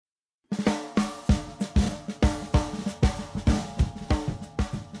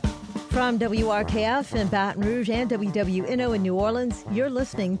From WRKF in Baton Rouge and WWNO in New Orleans, you're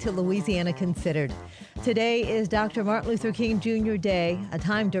listening to Louisiana Considered. Today is Dr. Martin Luther King Jr. Day, a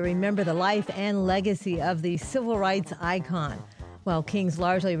time to remember the life and legacy of the civil rights icon. While King's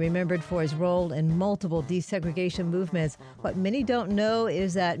largely remembered for his role in multiple desegregation movements, what many don't know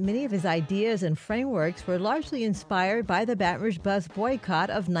is that many of his ideas and frameworks were largely inspired by the Baton Rouge bus boycott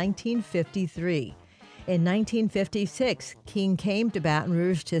of 1953. In 1956, King came to Baton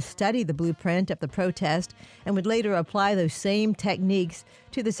Rouge to study the blueprint of the protest and would later apply those same techniques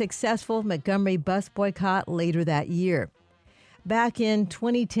to the successful Montgomery bus boycott later that year. Back in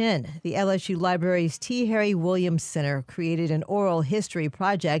 2010, the LSU Library's T. Harry Williams Center created an oral history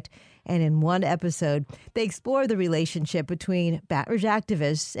project, and in one episode, they explored the relationship between Baton Rouge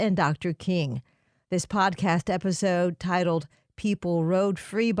activists and Dr. King. This podcast episode, titled People Rode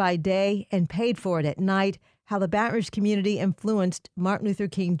Free by Day and Paid for It at Night, How the Baton Rouge Community Influenced Martin Luther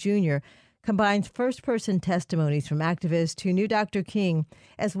King Jr., combines first-person testimonies from activists who knew Dr. King,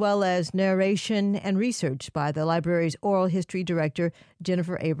 as well as narration and research by the library's oral history director,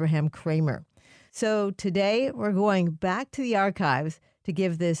 Jennifer Abraham Kramer. So today, we're going back to the archives to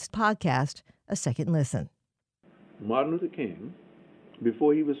give this podcast a second listen. Martin Luther King,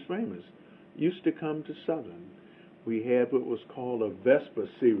 before he was famous, used to come to Southern. We had what was called a Vesper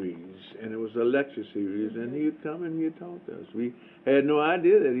series, and it was a lecture series, and he would come and he'd talk to us. We had no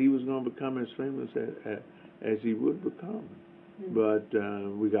idea that he was going to become as famous as he would become. But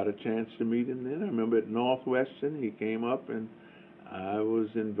we got a chance to meet him then. I remember at Northwestern, he came up, and I was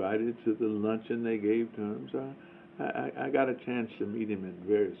invited to the luncheon they gave to him. So I got a chance to meet him at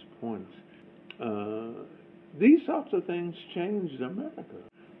various points. These sorts of things changed America.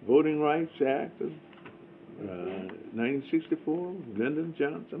 Voting Rights Act of 1964, Lyndon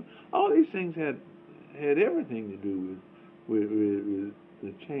Johnson, all these things had everything to do with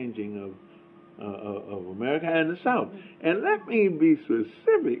the changing of America and the South. And let me be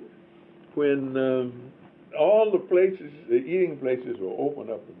specific. When all the places, the eating places were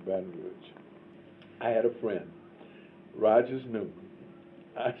opened up in Baton Rouge, I had a friend, Rogers Newman.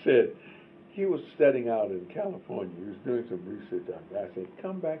 I said, he was studying out in California. He was doing some research on that. I said,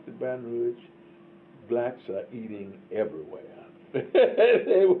 come back to Baton Rouge. Blacks are eating everywhere. They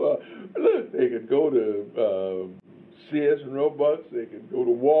could go to Sears and Roebuck's, they could go to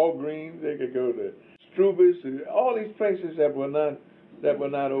Walgreens, they could go to Struber's, all these places that were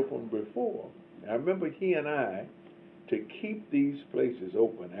not open before. I remember he and I, to keep these places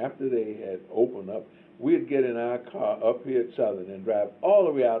open, after they had opened up, we'd get in our car up here at Southern and drive all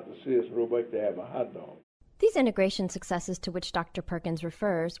the way out to Sears and Roebuck to have a hot dog. These integration successes to which Dr. Perkins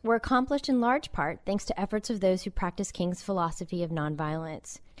refers were accomplished in large part thanks to efforts of those who practiced King's philosophy of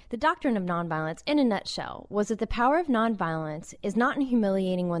nonviolence. The doctrine of nonviolence, in a nutshell, was that the power of nonviolence is not in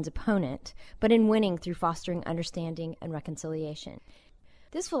humiliating one's opponent, but in winning through fostering understanding and reconciliation.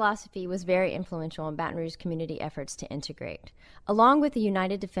 This philosophy was very influential in Baton Rouge community efforts to integrate. Along with the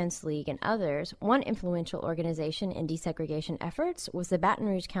United Defense League and others, one influential organization in desegregation efforts was the Baton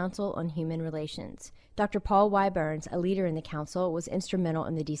Rouge Council on Human Relations. Dr. Paul Y. Burns, a leader in the council, was instrumental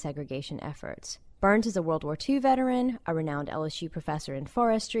in the desegregation efforts. Burns is a World War II veteran, a renowned LSU professor in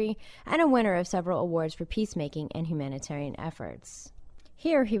forestry, and a winner of several awards for peacemaking and humanitarian efforts.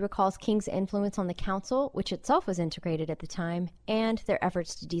 Here he recalls King's influence on the council, which itself was integrated at the time, and their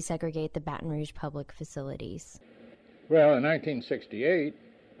efforts to desegregate the Baton Rouge public facilities. Well, in 1968,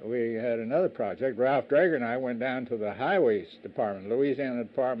 we had another project. Ralph Drager and I went down to the Highways Department, Louisiana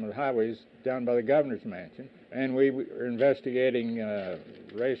Department of Highways, down by the governor's mansion, and we were investigating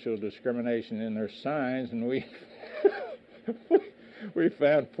racial discrimination in their signs, and we we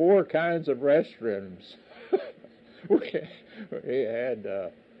found 4 kinds of restrooms. We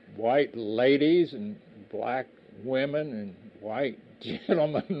had white ladies and black women and white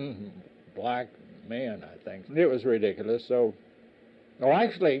gentlemen, black men, I think. It was ridiculous. So,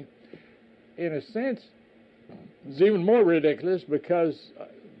 actually, in a sense, it's even more ridiculous because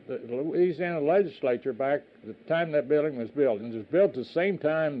the Louisiana legislature, back at the time that building was built, and it was built at the same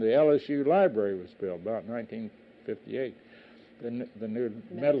time the LSU library was built, about 1958, the new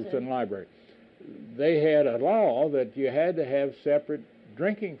Middleton Library. They had a law that you had to have separate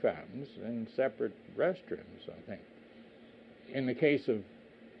drinking fountains and separate restrooms, I think. In the case of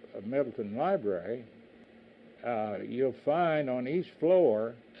Middleton Library, you'll find on each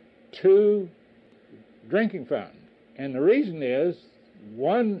floor 2 drinking fountains. And the reason is,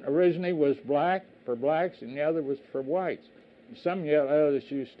 one originally was black for blacks and the other was for whites. Some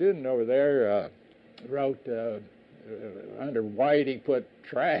LSU student over there wrote, under white he put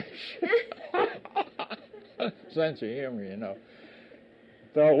trash. Sense of humor, you know.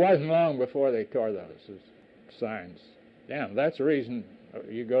 So it wasn't long before they tore those signs down. That's the reason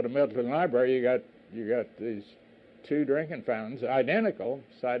you go to Middleton Library, you got these two drinking fountains, identical,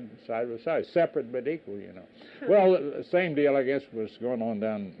 side by side, separate but equal, you know. Well, the same deal, I guess, was going on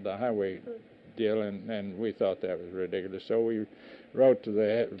down the highway deal, and we thought that was ridiculous. So we wrote to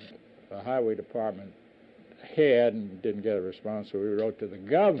the highway department head and didn't get a response, so we wrote to the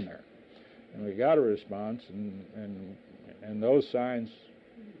governor, and we got a response, and those signs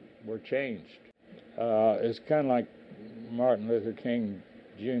were changed. It's kind of like Martin Luther King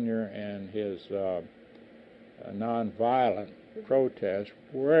Jr. and his nonviolent protest,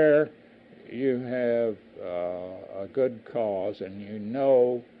 where you have a good cause and you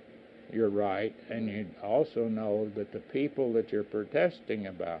know you're right, and you also know that the people that you're protesting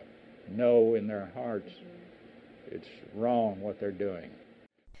about know in their hearts it's wrong what they're doing.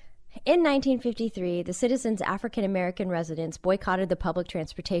 In 1953, the citizens' African American residents boycotted the public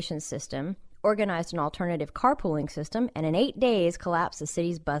transportation system, organized an alternative carpooling system, and in 8 days collapsed the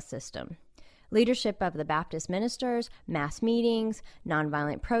city's bus system. Leadership of the Baptist ministers, mass meetings,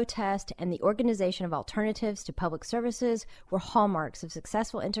 nonviolent protest, and the organization of alternatives to public services were hallmarks of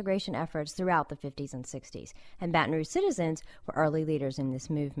successful integration efforts throughout the 50s and 60s, and Baton Rouge citizens were early leaders in this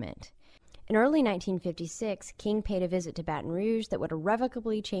movement. In early 1956, King paid a visit to Baton Rouge that would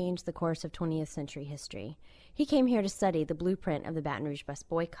irrevocably change the course of 20th century history. He came here to study the blueprint of the Baton Rouge bus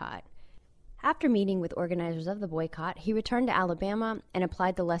boycott. After meeting with organizers of the boycott, he returned to Alabama and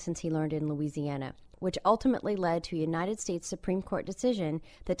applied the lessons he learned in Louisiana, which ultimately led to a United States Supreme Court decision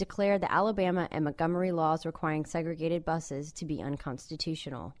that declared the Alabama and Montgomery laws requiring segregated buses to be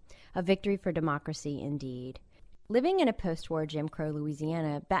unconstitutional. A victory for democracy indeed. Living in a post-war Jim Crow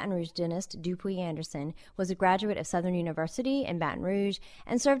Louisiana, Baton Rouge dentist Dupuy Anderson was a graduate of Southern University in Baton Rouge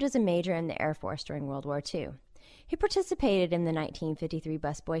and served as a major in the Air Force during World War II. He participated in the 1953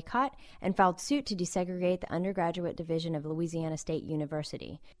 bus boycott and filed suit to desegregate the undergraduate division of Louisiana State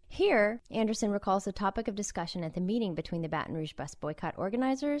University. Here, Anderson recalls the topic of discussion at the meeting between the Baton Rouge bus boycott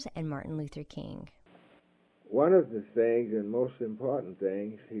organizers and Martin Luther King. One of the things, and most important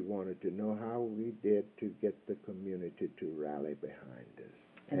things, he wanted to know how we did to get the community to rally behind us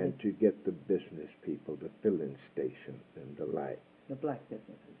and to get the business people, the filling stations and the like. The black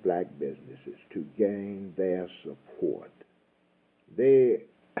businesses. Black businesses, to gain their support. They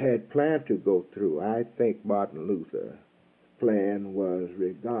had planned to go through. I think Martin Luther's plan was,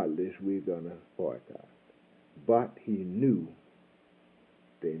 regardless, we're going to boycott. But he knew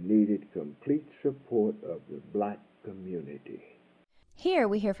they needed complete support of the black community. Here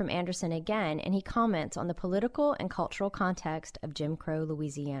we hear from Anderson again, and he comments on the political and cultural context of Jim Crow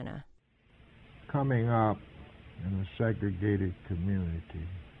Louisiana. Coming up in a segregated community,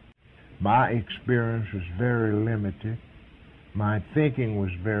 my experience was very limited. My thinking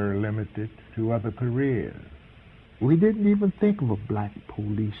was very limited to other careers. We didn't even think of a black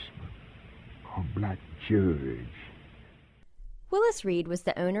policeman or black judge. Willis Reed was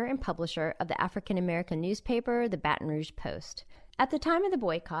the owner and publisher of the African-American newspaper, the Baton Rouge Post. At the time of the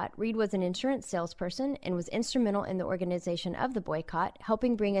boycott, Reed was an insurance salesperson and was instrumental in the organization of the boycott,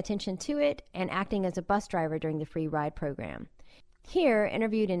 helping bring attention to it and acting as a bus driver during the free ride program. Here,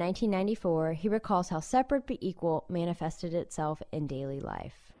 interviewed in 1994, he recalls how separate but equal manifested itself in daily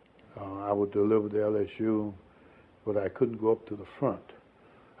life. I would deliver the LSU, but I couldn't go up to the front.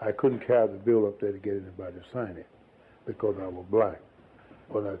 I couldn't carry the bill up there to get anybody to sign it because I was black.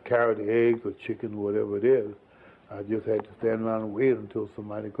 When I carried the eggs or chicken, whatever it is, I just had to stand around and wait until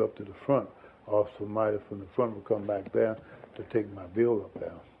somebody go up to the front, or somebody from the front would come back there to take my bill up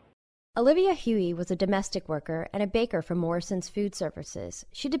there. Olivia Huey was a domestic worker and a baker for Morrison's Food Services.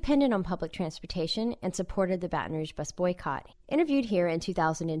 She depended on public transportation and supported the Baton Rouge bus boycott. Interviewed here in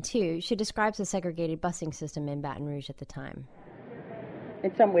 2002, she describes the segregated busing system in Baton Rouge at the time.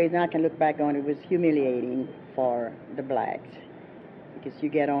 In some ways, now I can look back on it, it was humiliating for the blacks because you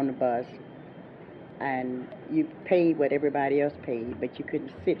get on the bus and you paid what everybody else paid, but you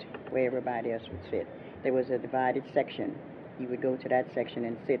couldn't sit where everybody else would sit. There was a divided section. You would go to that section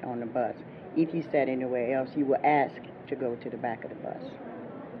and sit on the bus. If you sat anywhere else, you were asked to go to the back of the bus.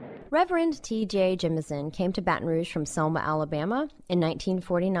 Reverend T.J. Jemison came to Baton Rouge from Selma, Alabama in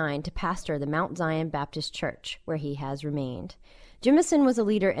 1949 to pastor the Mount Zion Baptist Church, where he has remained. Jemison was a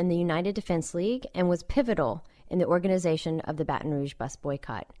leader in the United Defense League and was pivotal in the organization of the Baton Rouge bus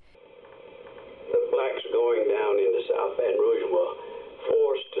boycott. The blacks going down into South Baton Rouge were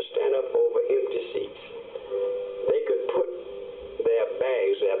forced to stand up over empty seats. They could put their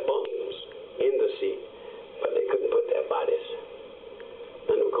bags, their bundles, in the seat, but they couldn't put their bodies.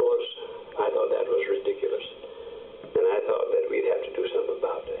 And of course, I thought that was ridiculous. And I thought that we'd have to do something about it.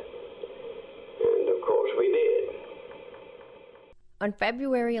 On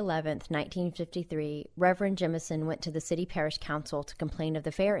February 11, 1953, Reverend Jemison went to the City Parish Council to complain of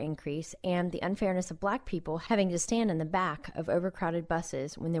the fare increase and the unfairness of black people having to stand in the back of overcrowded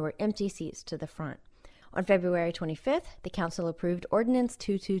buses when there were empty seats to the front. On February 25th, the council approved Ordinance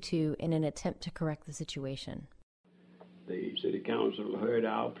 222 in an attempt to correct the situation. The city council heard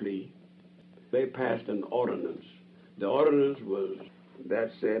our plea. They passed an ordinance. The ordinance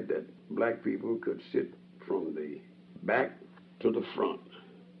that said that black people could sit from the back to the front,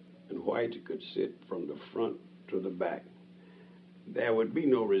 and whites could sit from the front to the back. There would be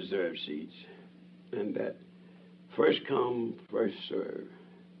no reserved seats, and that first come, first serve.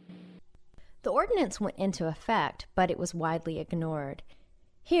 The ordinance went into effect, but it was widely ignored.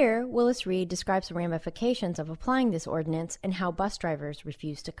 Here, Willis Reed describes the ramifications of applying this ordinance and how bus drivers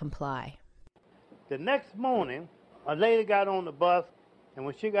refused to comply. The next morning, a lady got on the bus, and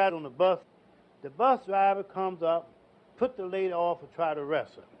when she got on the bus driver comes up, put the lady off and tried to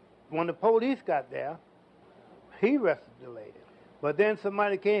arrest her. When the police got there, he arrested the lady. But then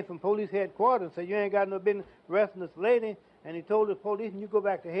somebody came from police headquarters and said, you ain't got no business arresting this lady. And he told the police, you go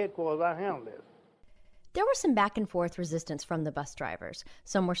back to headquarters, I'll handle this. There was some back and forth resistance from the bus drivers.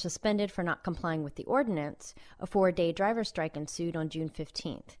 Some were suspended for not complying with the ordinance. A 4-day driver strike ensued on June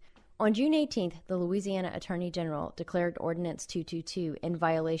 15th. On June 18th, the Louisiana Attorney General declared Ordinance 222 in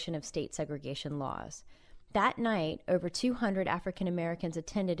violation of state segregation laws. That night, over 200 African Americans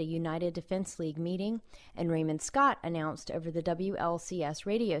attended a United Defense League meeting, and Raymond Scott announced over the WLCS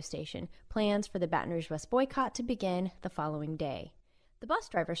radio station plans for the Baton Rouge bus boycott to begin the following day. The bus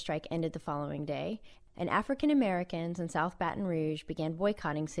driver strike ended the following day, and African Americans in South Baton Rouge began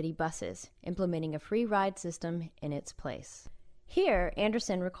boycotting city buses, implementing a free ride system in its place. Here,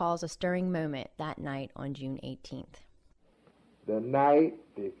 Anderson recalls a stirring moment that night on June 18th. The night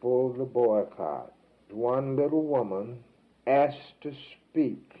before the boycott, one little woman asked to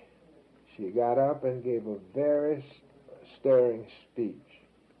speak. She got up and gave a very stirring speech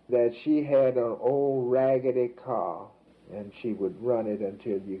that she had an old raggedy car and she would run it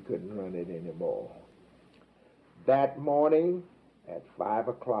until you couldn't run it anymore. That morning at 5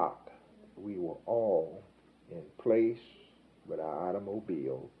 o'clock, we were all in place with our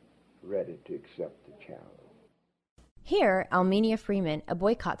automobile ready to accept the challenge. Here, Almenia Freeman, a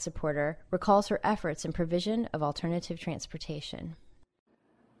boycott supporter, recalls her efforts in provision of alternative transportation.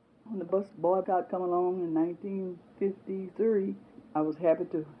 When the bus boycott came along in 1953, I was happy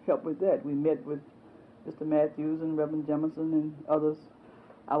to help with that. We met with Mr. Matthews and Reverend Jemison and others.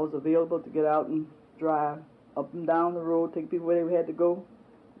 I was available to get out and drive up and down the road, take people where they had to go.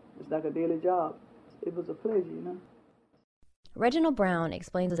 It's like a daily job. It was a pleasure, you know. Reginald Brown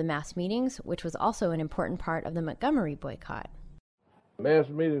explains the mass meetings, which was also an important part of the Montgomery boycott. Mass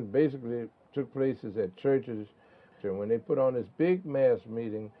meetings basically took places at churches. And when they put on this big mass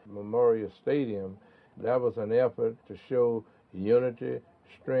meeting, Memorial Stadium, that was an effort to show unity,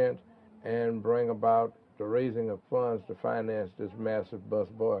 strength, and bring about the raising of funds to finance this massive bus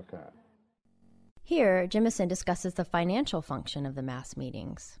boycott. Here, Jemison discusses the financial function of the mass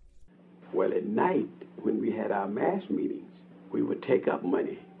meetings. Well, at night, when we had our mass meetings, we would take up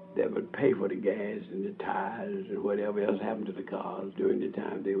money that would pay for the gas and the tires and whatever else happened to the cars during the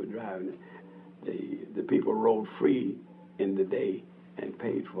time they were driving. The people rode free in the day and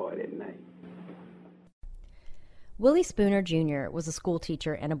paid for it at night. Willie Spooner Jr. was a school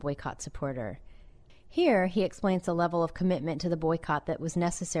teacher and a boycott supporter. Here, he explains the level of commitment to the boycott that was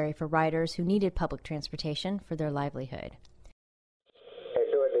necessary for riders who needed public transportation for their livelihood.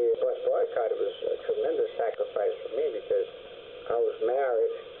 During the bus boycott, it was a tremendous sacrifice for me because I was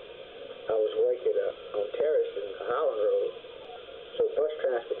married. I was working on Terrace and Holland Road. So bus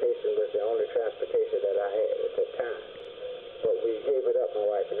transportation was the only transportation that I had at that time. But we gave it up, my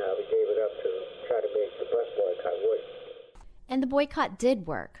wife and I. We gave it up to try to make the bus boycott work. And the boycott did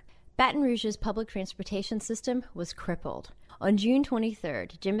work. Baton Rouge's public transportation system was crippled. On June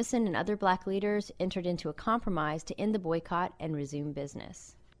 23rd, Jemison and other black leaders entered into a compromise to end the boycott and resume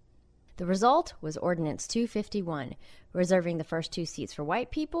business. The result was Ordinance 251, reserving the first 2 seats for white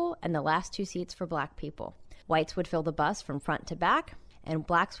people and the last 2 seats for black people. Whites would fill the bus from front to back, and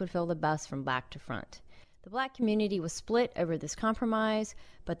blacks would fill the bus from back to front. The black community was split over this compromise,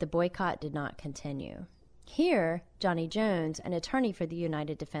 but the boycott did not continue. Here, Johnny Jones, an attorney for the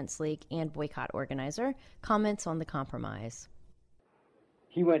United Defense League and boycott organizer, comments on the compromise.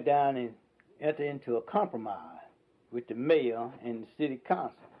 He went down and entered into a compromise with the mayor and the city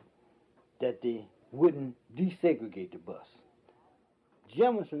council that they wouldn't desegregate the bus.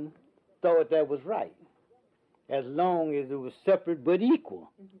 Jemison thought that was right, as long as it was separate but equal,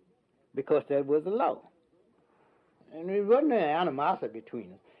 because that was the law. And there wasn't any animosity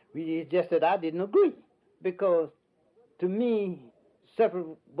between us. It's just that I didn't agree. Because to me, separate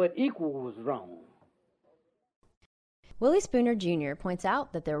but equal was wrong. Willie Spooner Jr. points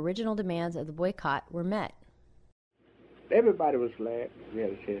out that the original demands of the boycott were met. Everybody was glad we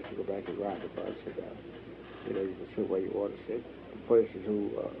had a chance to go back and ride the bus. And, you can see where you ought to sit. The person who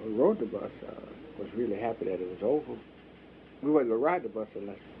rode the bus was really happy that it was over. We wasn't going to ride the bus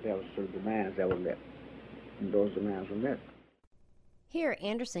unless there were certain demands that were met. And those demands were met. Here,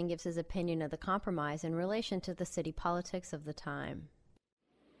 Anderson gives his opinion of the compromise in relation to the city politics of the time.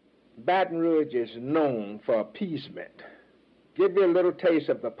 Baton Rouge is known for appeasement. Give you a little taste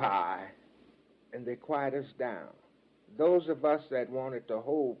of the pie, and they quiet us down. Those of us that wanted the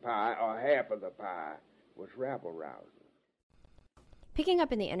whole pie or half of the pie was rabble-rousers. Picking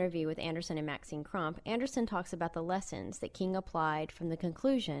up in the interview with Anderson and Maxine Crump, Anderson talks about the lessons that King applied from the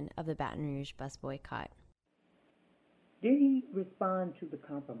conclusion of the Baton Rouge bus boycott. Did he respond to the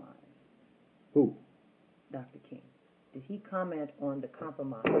compromise? Who? Dr. King. Did he comment on the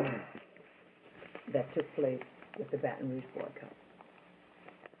compromise that took place with the Baton Rouge boycott?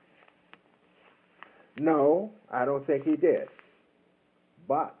 No, I don't think he did.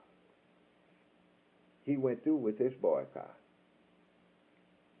 But he went through with his boycott.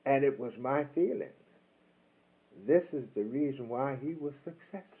 And it was my feeling. This is the reason why he was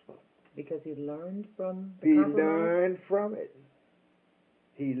successful. Because he learned from the compromise? He learned from it.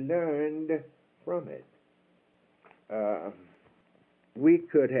 He learned from it. We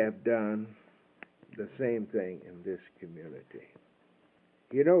could have done the same thing in this community.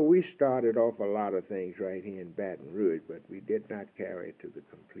 You know, we started off a lot of things right here in Baton Rouge, but we did not carry it to the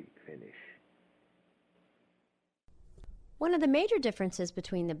complete finish. One of the major differences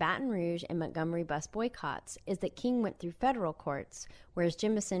between the Baton Rouge and Montgomery bus boycotts is that King went through federal courts, whereas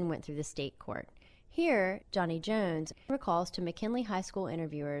Jemison went through the state court. Here, Johnny Jones recalls to McKinley High School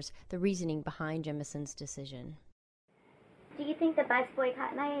interviewers the reasoning behind Jemison's decision. Do you think the bus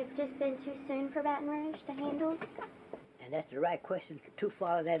boycott may have just been too soon for Baton Rouge to handle? And that's the right question to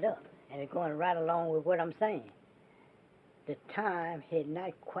follow that up. And it's going right along with what I'm saying. The time had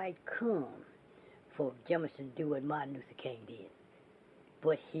not quite come for Jemison to do what Martin Luther King did.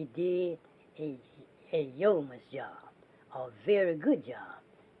 But he did a yeoman's job, a very good job.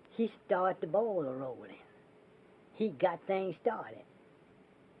 He started the ball rolling. He got things started.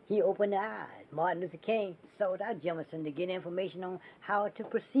 He opened the eyes. Martin Luther King sought out Jemison to get information on how to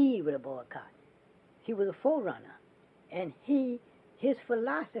proceed with a boycott. He was a forerunner. And his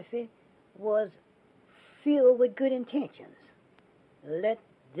philosophy was filled with good intentions. Let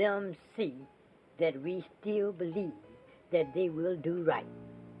them see that we still believe that they will do right.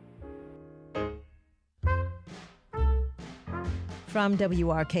 From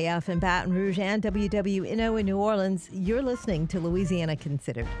WRKF in Baton Rouge and WWNO in New Orleans, you're listening to Louisiana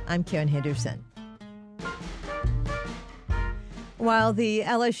Considered. I'm Karen Henderson. While the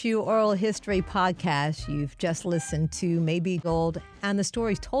LSU Oral History podcast you've just listened to may be old and the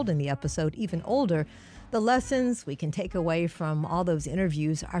stories told in the episode even older, the lessons we can take away from all those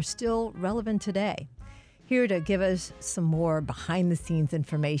interviews are still relevant today. Here to give us some more behind-the-scenes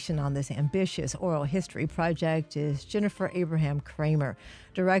information on this ambitious oral history project is Jennifer Abraham Kramer,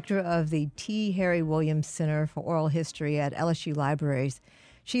 director of the T. Harry Williams Center for Oral History at LSU Libraries.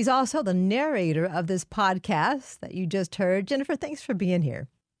 She's also the narrator of this podcast that you just heard. Jennifer, thanks for being here.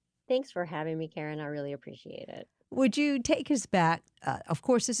 Thanks for having me, Karen. I really appreciate it. Would you take us back? Of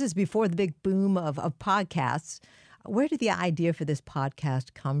course, this is before the big boom of podcasts. Where did the idea for this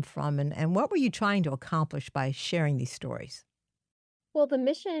podcast come from, and what were you trying to accomplish by sharing these stories? Well, the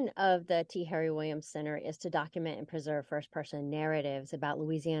mission of the T. Harry Williams Center is to document and preserve first-person narratives about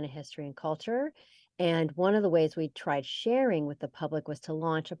Louisiana history and culture. And one of the ways we tried sharing with the public was to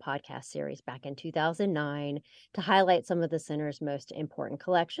launch a podcast series back in 2009 to highlight some of the center's most important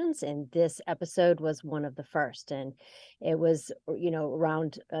collections. And this episode was one of the first. And it was,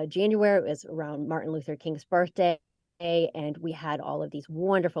 around January, it was around Martin Luther King's birthday. And we had all of these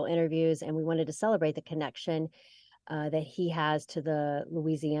wonderful interviews, and we wanted to celebrate the connection that he has to the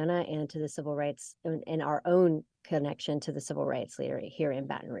Louisiana and to the civil rights, and our own connection to the civil rights leader here in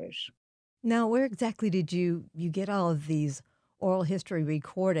Baton Rouge. Now, where exactly did you get all of these oral history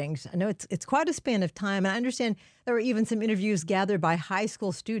recordings? I know it's quite a span of time, and I understand there were even some interviews gathered by high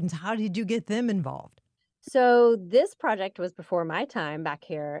school students. How did you get them involved? So this project was before my time back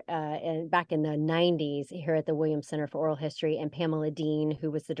here, and back in the 90s here at the Williams Center for Oral History, and Pamela Dean, who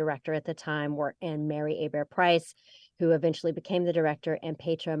was the director at the time, and Mary Hebert Price, who eventually became the director, and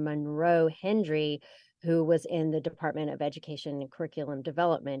Petra Monroe Hendry, who was in the Department of Education and Curriculum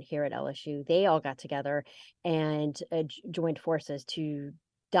Development here at LSU. They all got together and joined forces to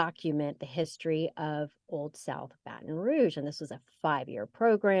document the history of Old South Baton Rouge. And this was a 5-year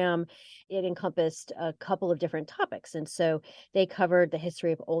program. It encompassed a couple of different topics. And so they covered the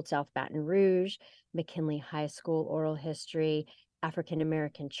history of Old South Baton Rouge, McKinley High School oral history, African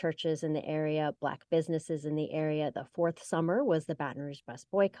American churches in the area, Black businesses in the area. The 4th summer was the Baton Rouge bus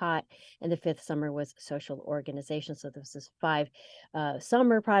boycott, and the 5th summer was social organization. So this is 5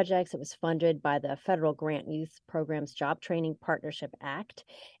 summer projects. It was funded by the Federal Grant Youth Programs Job Training Partnership Act,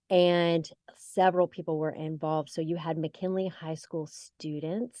 and several people were involved. So you had McKinley High School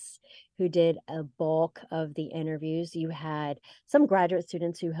students who did a bulk of the interviews. You had some graduate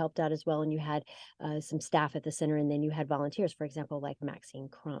students who helped out as well, and you had some staff at the center, and then you had volunteers, for example, like Maxine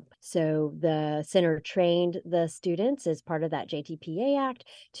Crump. So the center trained the students as part of that JTPA Act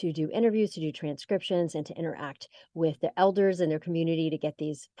to do interviews, to do transcriptions, and to interact with the elders in their community to get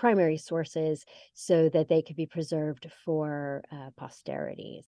these primary sources so that they could be preserved for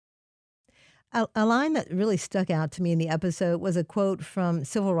posterity. A line that really stuck out to me in the episode was a quote from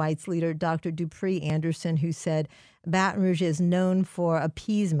civil rights leader Dr. Dupree Anderson, who said, "Baton Rouge is known for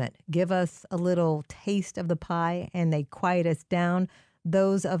appeasement. Give us a little taste of the pie and they quiet us down.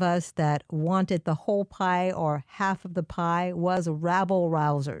 Those of us that wanted the whole pie or half of the pie was rabble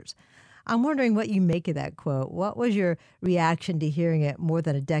rousers." I'm wondering what you make of that quote. What was your reaction to hearing it more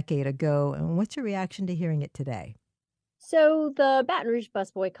than a decade ago, and what's your reaction to hearing it today? So the Baton Rouge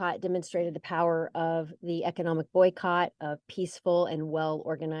bus boycott demonstrated the power of the economic boycott, of peaceful and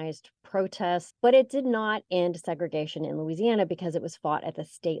well-organized protests, but it did not end segregation in Louisiana because it was fought at the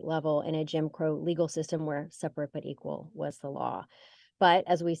state level in a Jim Crow legal system where separate but equal was the law. But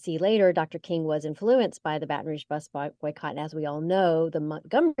as we see later, Dr. King was influenced by the Baton Rouge bus boycott. And as we all know, the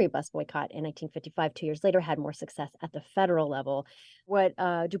Montgomery bus boycott in 1955, 2 years later, had more success at the federal level. What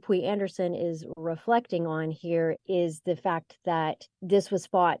Dupuy Anderson is reflecting on here is the fact that this was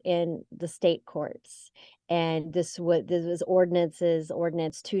fought in the state courts. And this was Ordinance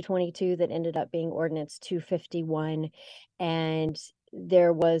 222 that ended up being Ordinance 251. And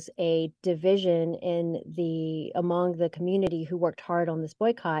there was a division among the community who worked hard on this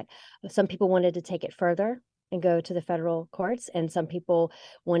boycott. Some people wanted to take it further and go to the federal courts, and some people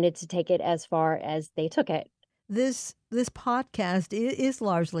wanted to take it as far as they took it. This podcast is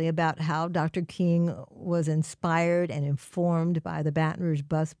largely about how Dr. King was inspired and informed by the Baton Rouge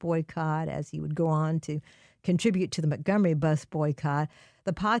bus boycott as he would go on to contribute to the Montgomery bus boycott.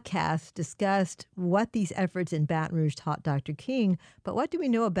 The podcast discussed what these efforts in Baton Rouge taught Dr. King, but what do we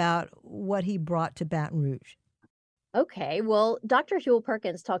know about what he brought to Baton Rouge? Okay, well, Dr. Huell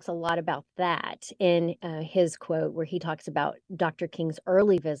Perkins talks a lot about that in his quote, where he talks about Dr. King's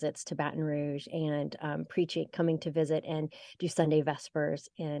early visits to Baton Rouge and preaching, coming to visit and do Sunday Vespers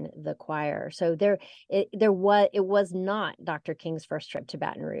in the choir. So it was not Dr. King's first trip to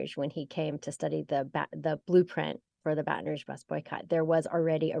Baton Rouge when he came to study the blueprint for the Baton Rouge bus boycott. There was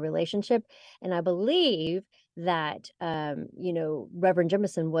already a relationship, and I believe that Reverend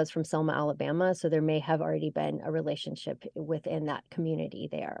Jemison was from Selma, Alabama, so there may have already been a relationship within that community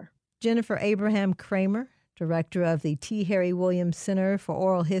there. Jennifer Abraham Kramer, director of the T. Harry Williams Center for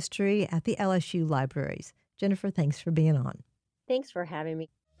Oral History at the LSU Libraries. Jennifer, thanks for being on. Thanks for having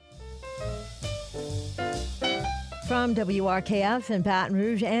me. From WRKF in Baton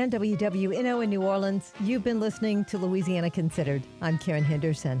Rouge and WWNO in New Orleans, you've been listening to Louisiana Considered. I'm Karen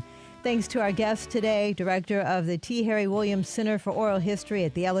Henderson. Thanks to our guest today, director of the T. Harry Williams Center for Oral History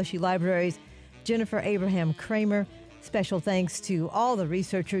at the LSU Libraries, Jennifer Abraham Kramer. Special thanks to all the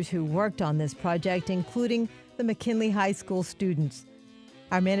researchers who worked on this project, including the McKinley High School students.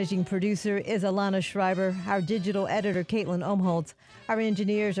 Our managing producer is Alana Schreiber, our digital editor, Caitlin Umholtz. Our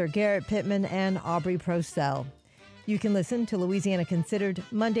engineers are Garrett Pittman and Aubrey Procell. You can listen to Louisiana Considered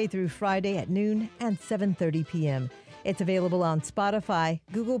Monday through Friday at noon and 7:30 p.m. It's available on Spotify,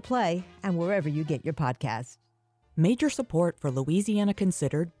 Google Play, and wherever you get your podcasts. Major support for Louisiana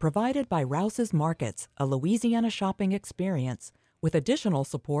Considered provided by Rouse's Markets, a Louisiana shopping experience, with additional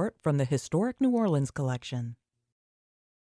support from the Historic New Orleans Collection.